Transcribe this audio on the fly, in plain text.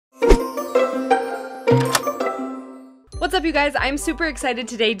What's up, you guys? I'm super excited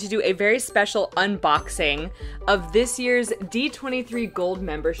today to do a very special unboxing of this year's D23 Gold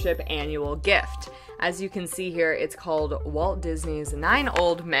Membership annual gift. As you can see here, it's called Walt Disney's 9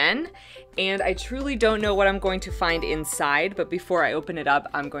 Old Men, and I truly don't know what I'm going to find inside, but before I open it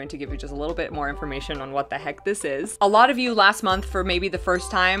up, I'm going to give you just a little bit more information on what the heck this is. A lot of you last month, for maybe the first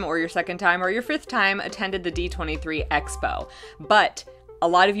time, or your second time, or your fifth time, attended the D23 Expo, but a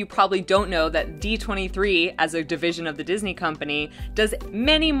lot of you probably don't know that D23, as a division of the Disney company, does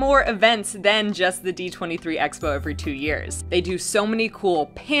many more events than just the D23 Expo every 2 years. They do so many cool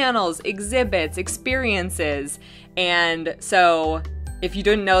panels, exhibits, experiences, and so if you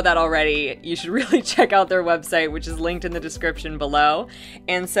didn't know that already, you should really check out their website, which is linked in the description below.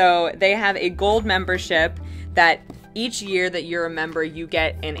 And so they have a gold membership that each year that you're a member, you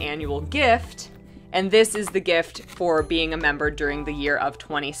get an annual gift. And this is the gift for being a member during the year of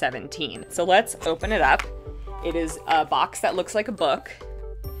 2017. So let's open it up. It is a box that looks like a book.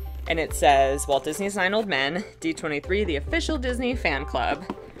 And it says, Walt Disney's 9 Old Men, D23, the official Disney fan club.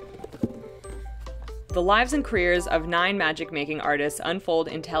 The lives and careers of 9 magic-making artists unfold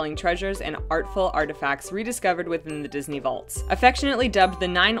in telling treasures and artful artifacts rediscovered within the Disney vaults. Affectionately dubbed the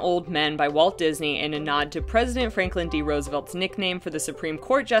 9 Old Men by Walt Disney in a nod to President Franklin D. Roosevelt's nickname for the Supreme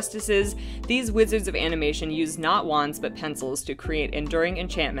Court justices, these wizards of animation use not wands but pencils to create enduring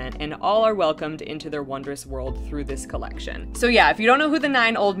enchantment, and all are welcomed into their wondrous world through this collection. So yeah, if you don't know who the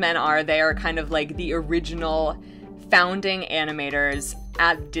 9 Old Men are, they are kind of like the original founding animators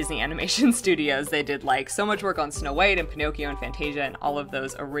at Disney Animation Studios. They did like so much work on Snow White and Pinocchio and Fantasia and all of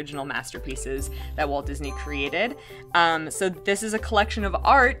those original masterpieces that Walt Disney created. So this is a collection of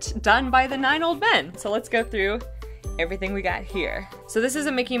art done by the 9 Old Men. So let's go through everything we got here. So this is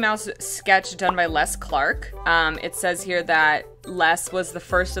a Mickey Mouse sketch done by Les Clark. It says here that Les was the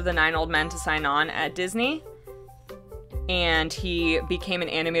first of the 9 Old Men to sign on at Disney, and he became an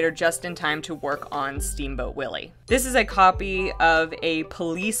animator just in time to work on Steamboat Willie. This is a copy of a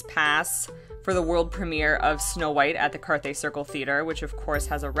police pass for the world premiere of Snow White at the Carthay Circle Theater, which of course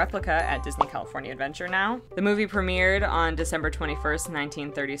has a replica at Disney California Adventure now. The movie premiered on December 21st,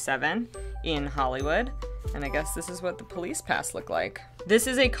 1937 in Hollywood, and I guess this is what the police pass looked like. This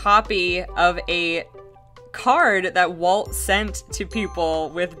is a copy of a card that Walt sent to people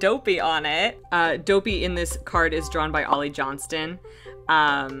with Dopey on it. Dopey in this card is drawn by Ollie Johnston,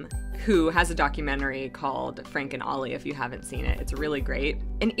 who has a documentary called Frank and Ollie, if you haven't seen it. It's really great.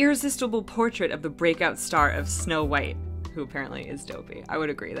 An irresistible portrait of the breakout star of Snow White, who apparently is Dopey. I would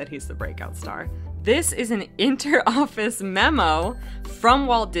agree that he's the breakout star. This is an inter-office memo from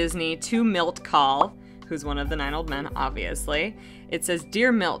Walt Disney to Milt Kahl, who's one of the 9 Old Men, obviously. It says,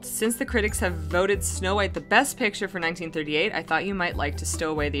 Dear Milt, since the critics have voted Snow White the best picture for 1938, I thought you might like to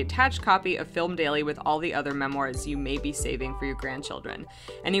stow away the attached copy of Film Daily with all the other memoirs you may be saving for your grandchildren.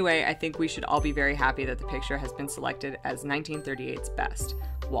 Anyway, I think we should all be very happy that the picture has been selected as 1938's best.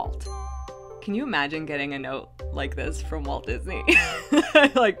 Walt. Can you imagine getting a note like this from Walt Disney?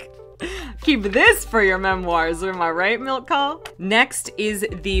 Like, keep this for your memoirs, am I right, Milt Kahl? Next is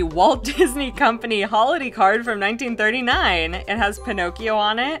the Walt Disney Company holiday card from 1939. It has Pinocchio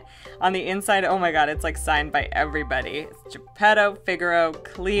on it. On the inside, oh my god, it's like signed by everybody. It's Geppetto, Figaro,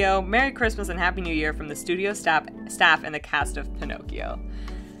 Cleo, Merry Christmas and Happy New Year from the studio staff and the cast of Pinocchio.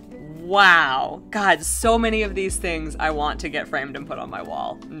 Wow. God, so many of these things I want to get framed and put on my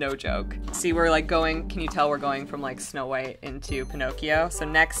wall. No joke. See, we're like going, can you tell we're going from like Snow White into Pinocchio? So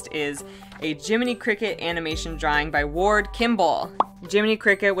next is a Jiminy Cricket animation drawing by Ward Kimball. Jiminy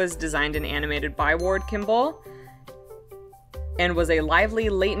Cricket was designed and animated by Ward Kimball and was a lively,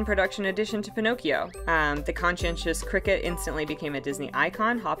 late-in-production addition to Pinocchio. The conscientious Cricket instantly became a Disney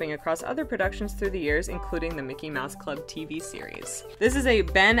icon, hopping across other productions through the years, including the Mickey Mouse Club TV series. This is a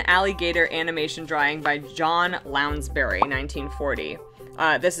Ben Alligator animation drawing by John Lounsbury, 1940.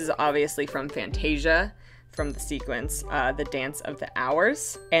 This is obviously from Fantasia, from the sequence, The Dance of the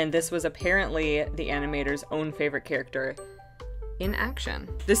Hours, and this was apparently the animator's own favorite character in action.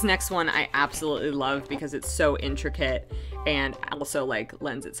 This next one I absolutely love because it's so intricate and also like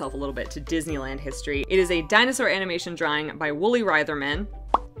lends itself a little bit to Disneyland history. It is a dinosaur animation drawing by Wooly Reitherman.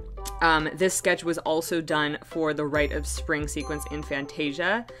 This sketch was also done for the Rite of Spring sequence in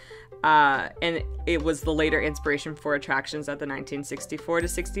Fantasia. And it was the later inspiration for attractions at the 1964 to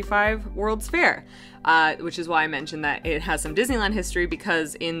 65 World's Fair, which is why I mentioned that it has some Disneyland history,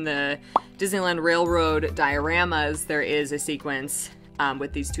 because in the Disneyland Railroad dioramas, there is a sequence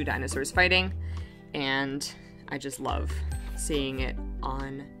with these 2 dinosaurs fighting, and I just love seeing it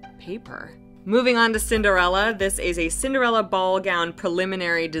on paper. Moving on to Cinderella, this is a Cinderella ball gown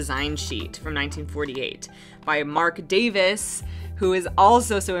preliminary design sheet from 1948 by Mark Davis, who is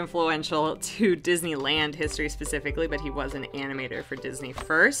also so influential to Disneyland history specifically, but he was an animator for Disney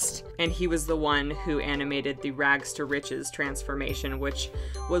first. And he was the one who animated the Rags to Riches transformation, which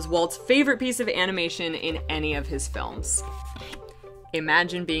was Walt's favorite piece of animation in any of his films.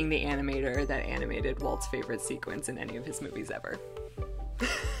 Imagine being the animator that animated Walt's favorite sequence in any of his movies ever.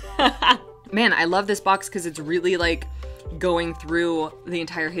 Man, I love this box because it's really like going through the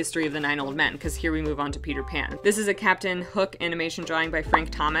entire history of the Nine Old Men, because here we move on to Peter Pan. This is a Captain Hook animation drawing by Frank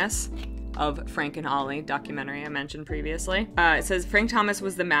Thomas of Frank and Ollie documentary I mentioned previously. It says, Frank Thomas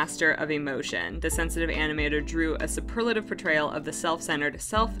was the master of emotion. The sensitive animator drew a superlative portrayal of the self-centered,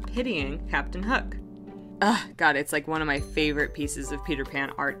 self-pitying Captain Hook. God, it's like one of my favorite pieces of Peter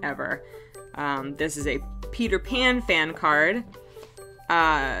Pan art ever. This is a Peter Pan fan card.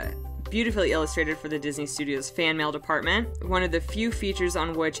 Beautifully illustrated for the Disney Studios fan mail department, one of the few features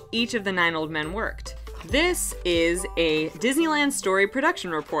on which each of the Nine Old Men worked. This is a Disneyland Story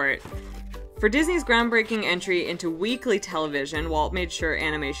production report. For Disney's groundbreaking entry into weekly television, Walt made sure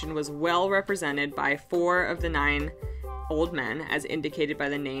animation was well represented by 4 of the 9 Old Men, as indicated by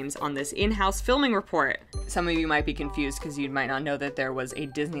the names on this in-house filming report. Some of you might be confused because you might not know that there was a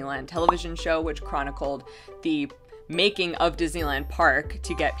Disneyland television show which chronicled the making of Disneyland Park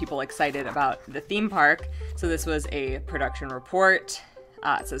to get people excited about the theme park. So this was a production report.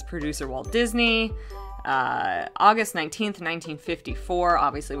 It says producer Walt Disney, August 19th, 1954.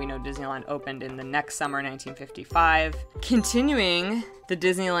 Obviously we know Disneyland opened in the next summer, 1955. Continuing the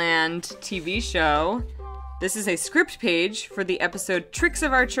Disneyland TV show, this is a script page for the episode Tricks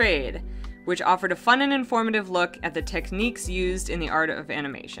of Our Trade, which offered a fun and informative look at the techniques used in the art of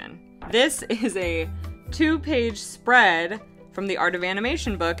animation. This is a 2-page spread from the Art of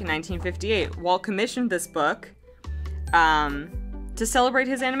Animation book in 1958. Walt commissioned this book to celebrate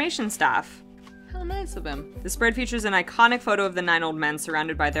his animation staff. How nice of him. The spread features an iconic photo of the 9 Old Men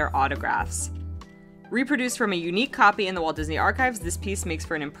surrounded by their autographs. Reproduced from a unique copy in the Walt Disney Archives, this piece makes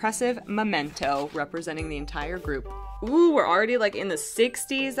for an impressive memento representing the entire group. Ooh, we're already like in the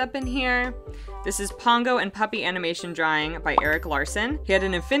 60s up in here. This is Pongo and Puppy animation drawing by Eric Larson. He had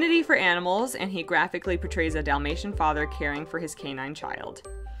an affinity for animals, and he graphically portrays a Dalmatian father caring for his canine child.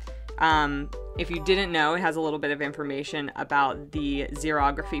 If you didn't know, it has a little bit of information about the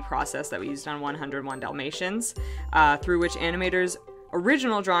xerography process that we used on 101 Dalmatians, through which animators'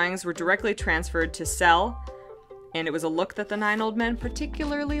 original drawings were directly transferred to cell, and it was a look that the 9 Old Men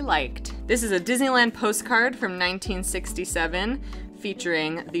particularly liked. This is a Disneyland postcard from 1967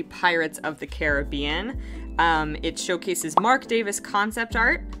 featuring the Pirates of the Caribbean. It showcases Mark Davis concept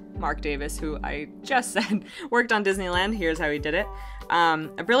art. Mark Davis, who I just said worked on Disneyland. Here's how he did it.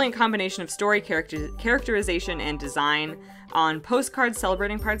 A brilliant combination of story, characterization, and design on postcards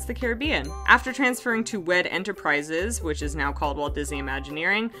celebrating parts of the Caribbean. After transferring to WED Enterprises, which is now called Walt Disney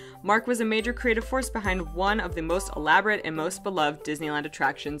Imagineering, Mark was a major creative force behind one of the most elaborate and most beloved Disneyland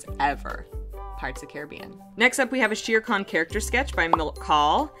attractions ever, Pirates of the Caribbean. Next up, we have a Shere Khan character sketch by Milt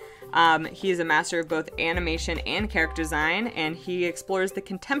Kahl. He is a master of both animation and character design, and he explores the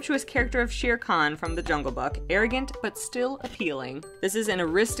contemptuous character of Shere Khan from the Jungle Book, arrogant but still appealing. This is an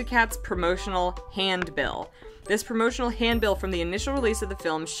Aristocats promotional handbill. This promotional handbill from the initial release of the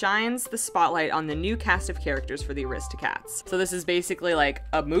film shines the spotlight on the new cast of characters for the Aristocats. So this is basically like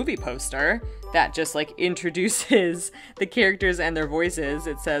a movie poster that just like introduces the characters and their voices.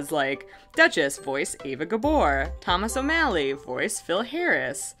 It says like, Duchess, voice Ava Gabor. Thomas O'Malley, voice Phil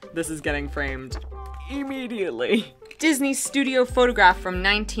Harris. This is getting framed immediately. Disney studio photograph from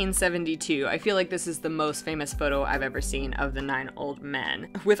 1972. I feel like this is the most famous photo I've ever seen of the 9 Old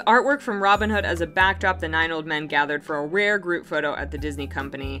Men. With artwork from Robin Hood as a backdrop, the 9 Old Men gathered for a rare group photo at the Disney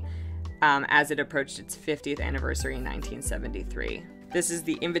Company as it approached its 50th anniversary in 1973. This is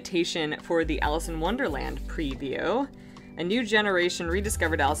the invitation for the Alice in Wonderland preview. A new generation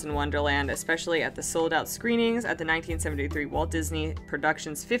rediscovered Alice in Wonderland, especially at the sold-out screenings at the 1973 Walt Disney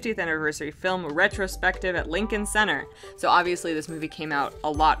Productions 50th Anniversary Film Retrospective at Lincoln Center. So obviously this movie came out a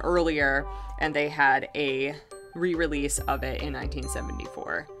lot earlier, and they had a re-release of it in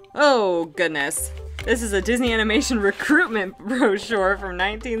 1974. Oh, goodness. This is a Disney Animation recruitment brochure from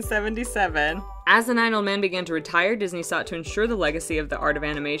 1977. As the 9 Old Men began to retire, Disney sought to ensure the legacy of the art of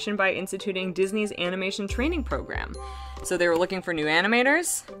animation by instituting Disney's animation training program. So they were looking for new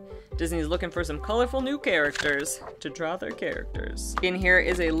animators. Disney's looking for some colorful new characters to draw their characters. In here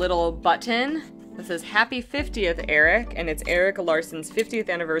is a little button that says Happy 50th Eric, and it's Eric Larson's 50th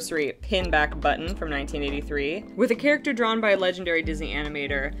anniversary pinback button from 1983, with a character drawn by a legendary Disney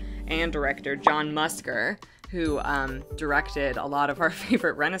animator and director John Musker, who directed a lot of our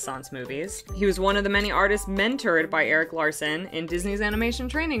favorite Renaissance movies. He was one of the many artists mentored by Eric Larson in Disney's animation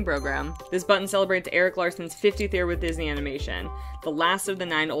training program. This button celebrates Eric Larson's 50th year with Disney Animation, the last of the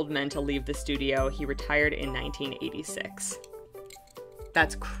 9 old men to leave the studio. He retired in 1986.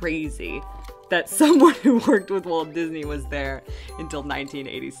 That's crazy that someone who worked with Walt Disney was there until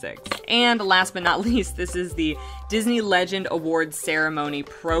 1986. And last but not least, this is the Disney Legend Awards Ceremony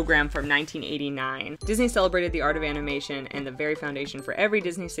program from 1989. Disney celebrated the art of animation and the very foundation for every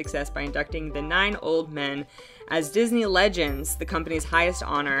Disney success by inducting the 9 old men as Disney Legends, the company's highest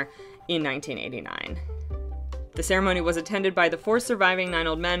honor, in 1989. The ceremony was attended by the 4 surviving 9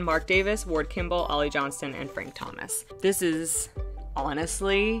 old men: Mark Davis, Ward Kimball, Ollie Johnston, and Frank Thomas. This is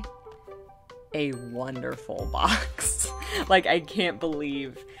honestly a wonderful box. Like, I can't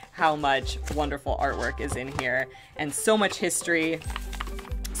believe how much wonderful artwork is in here, and so much history,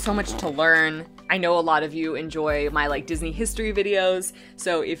 so much to learn. I know a lot of you enjoy my Disney history videos,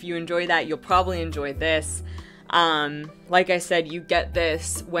 so if you enjoy that, you'll probably enjoy this. Like I said, you get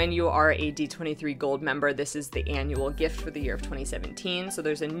this when you are a D23 Gold member. This is the annual gift for the year of 2017. So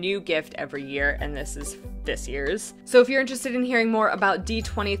there's a new gift every year, and this is this year's. So if you're interested in hearing more about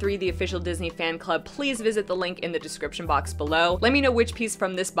D23, the official Disney fan club, please visit the link in the description box below. Let me know which piece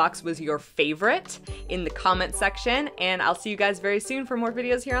from this box was your favorite in the comment section, and I'll see you guys very soon for more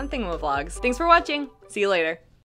videos here on Thingamavlogs. Thanks for watching. See you later.